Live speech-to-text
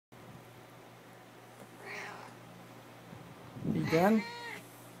You done?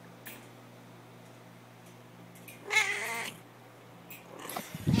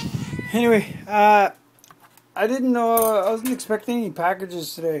 Anyway, I didn't know, I wasn't expecting any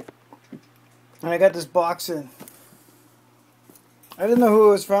packages today. And I got this box in. I didn't know who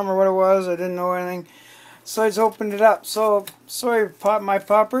it was from or what it was. I didn't know anything. So I just opened it up. So, sorry, my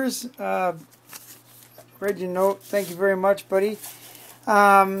poppers. Read your note. Thank you very much, buddy.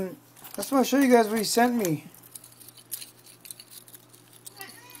 I just want to show you guys what he sent me.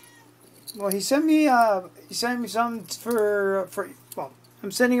 Well, he sent me something for well,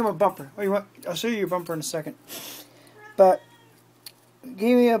 I'm sending him a bumper. Oh, you want? I'll show you your bumper in a second. But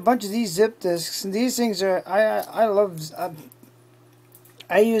gave me a bunch of these zip discs, and these things are I love.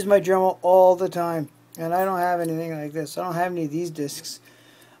 I use my Dremel all the time, and I don't have anything like this. I don't have any of these discs.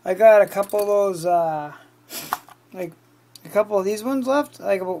 I got a couple of those, like a couple of these ones left,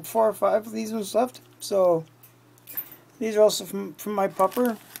 like about 4 or 5 of these ones left. So these are also from my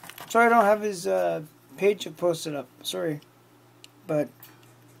pupper. Sorry I don't have his page posted up. Sorry, but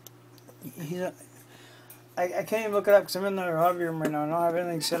he's. I can't even look it up because I'm in the hobby room right now. I don't have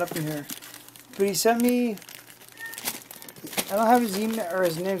anything set up in here. But he sent me. I don't have his email or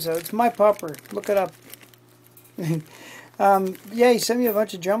his name, so it's my popper. Look it up. Yeah, he sent me a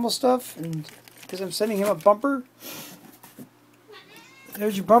bunch of Dremel stuff, and because I'm sending him a bumper.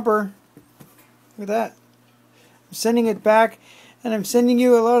 There's your bumper. Look at that. I'm sending it back, and I'm sending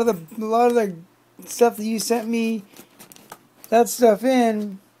you a lot of the stuff that you sent me. That stuff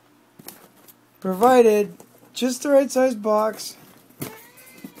in, provided just the right size box.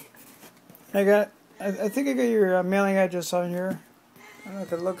 I think I got your mailing address on here. I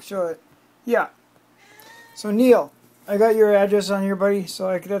could show it. Yeah. So Neil, I got your address on here, buddy.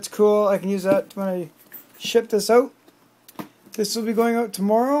 So that's cool. I can use that when I ship this out. This will be going out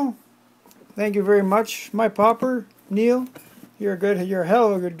tomorrow. Thank you very much, my popper, Neil. You're a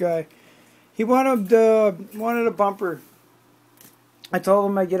hell of a good guy. He wanted a bumper. I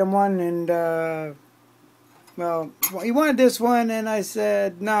told him I'd get him one, and well, he wanted this one, and I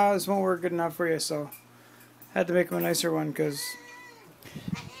said, no, this won't work good enough for you, so I had to make him a nicer one, because,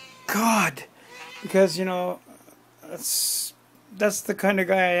 you know, that's the kind of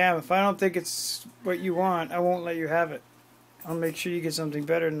guy I am. If I don't think it's what you want, I won't let you have it. I'll make sure you get something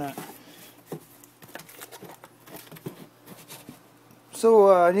better than that.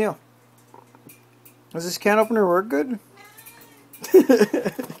 So, Neil, does this can opener work good?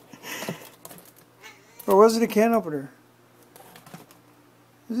 Or was it a can opener?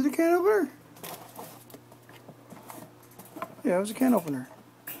 Is it a can opener? Yeah, it was a can opener.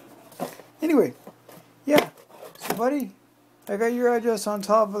 Anyway, yeah. So, buddy, I got your address on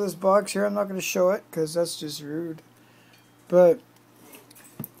top of this box here. I'm not going to show it because that's just rude. But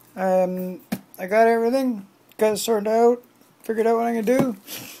I got everything. Got it sorted out. Figured out what I'm going to do.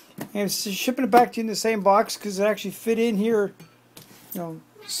 And I'm shipping it back to you in the same box because it actually fit in here, you know,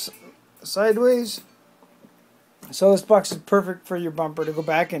 sideways. So this box is perfect for your bumper to go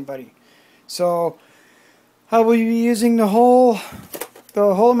back in, buddy. So I will be using the whole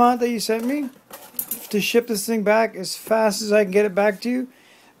amount that you sent me to ship this thing back as fast as I can get it back to you.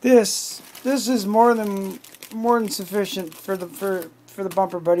 This is more than sufficient for the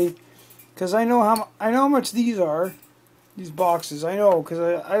bumper, buddy. Because I know how much these are. These boxes, I know, because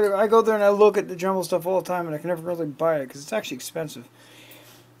I go there and I look at the Dremel stuff all the time, and I can never really buy it because it's actually expensive.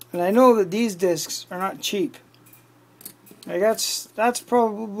 And I know that these discs are not cheap. Like that's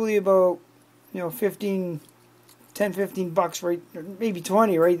probably about, you know, 10, 15 bucks, right, maybe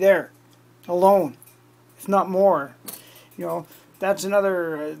 20 right there, alone, if not more. You know, that's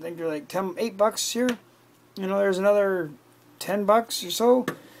another, I think they're like 8 bucks here. You know, there's another 10 bucks or so.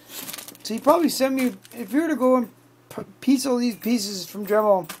 So you probably send me, if you were to go and piece all these pieces from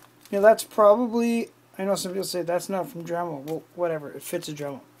Dremel, you know, that's probably, I know some people say that's not from Dremel. Well, whatever, it fits a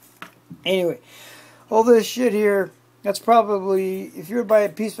Dremel. Anyway, all this shit here, that's probably, if you were to buy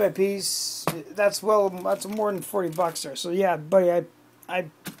it piece by piece, that's more than 40 bucks there. So yeah, buddy, I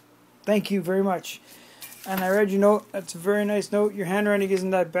thank you very much. And I read your note. That's a very nice note. Your handwriting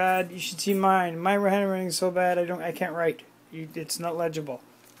isn't that bad. You should see mine. My handwriting is so bad I can't write. It's not legible.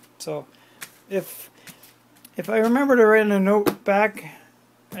 So if I remember to write a note back,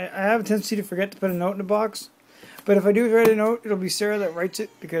 I have a tendency to forget to put a note in the box. But if I do write a note, it'll be Sarah that writes it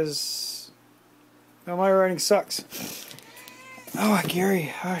because, well, my writing sucks. Oh, Gary,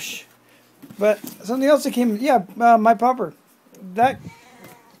 hush. But something else that came, yeah, my popper. That,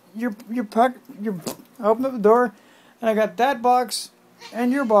 I opened up the door, and I got that box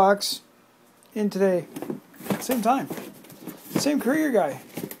and your box in today. Same time. Same courier guy.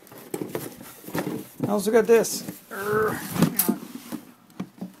 I also got this.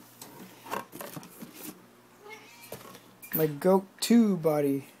 my Goat 2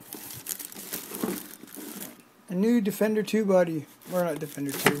 body. A new Defender 2 body. Or not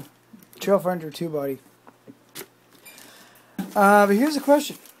Defender 2. Trailfinder 2 body. But here's a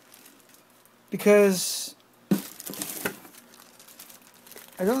question. Because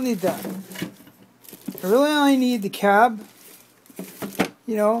I don't need that. I really only need the cab.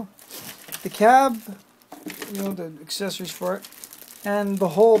 You know, the cab, you know, the accessories for it, and the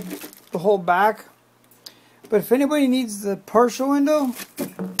whole back. But if anybody needs the partial window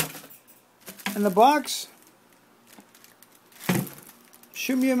and the box,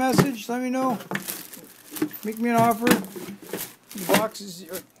 shoot me a message. Let me know. Make me an offer. The box is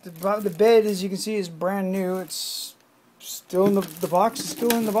the bed, as you can see, is brand new. It's still in the box is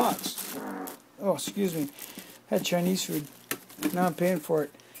still in the box. Oh, excuse me. Had Chinese food. Now I'm paying for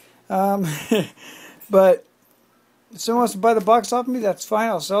it. But if someone wants to buy the box off me, that's fine.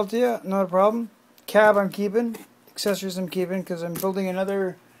 I'll sell it to you. Not a problem. Cab I'm keeping. Accessories I'm keeping because I'm building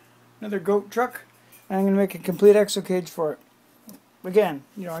another goat truck. And I'm going to make a complete exo cage for it. Again,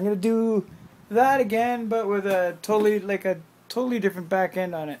 you know, I'm going to do that again, but with a totally different back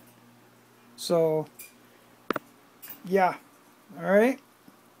end on it. So, yeah. Alright.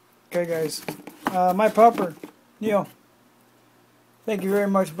 Okay, guys. My pupper, Neil. Thank you very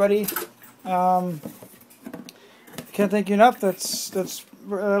much, buddy. Can't thank you enough.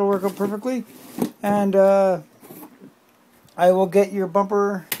 That'll work out perfectly. And I will get your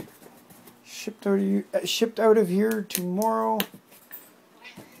bumper shipped out of here tomorrow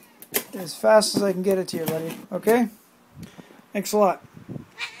as fast as I can get it to you, buddy. Okay? Thanks a lot.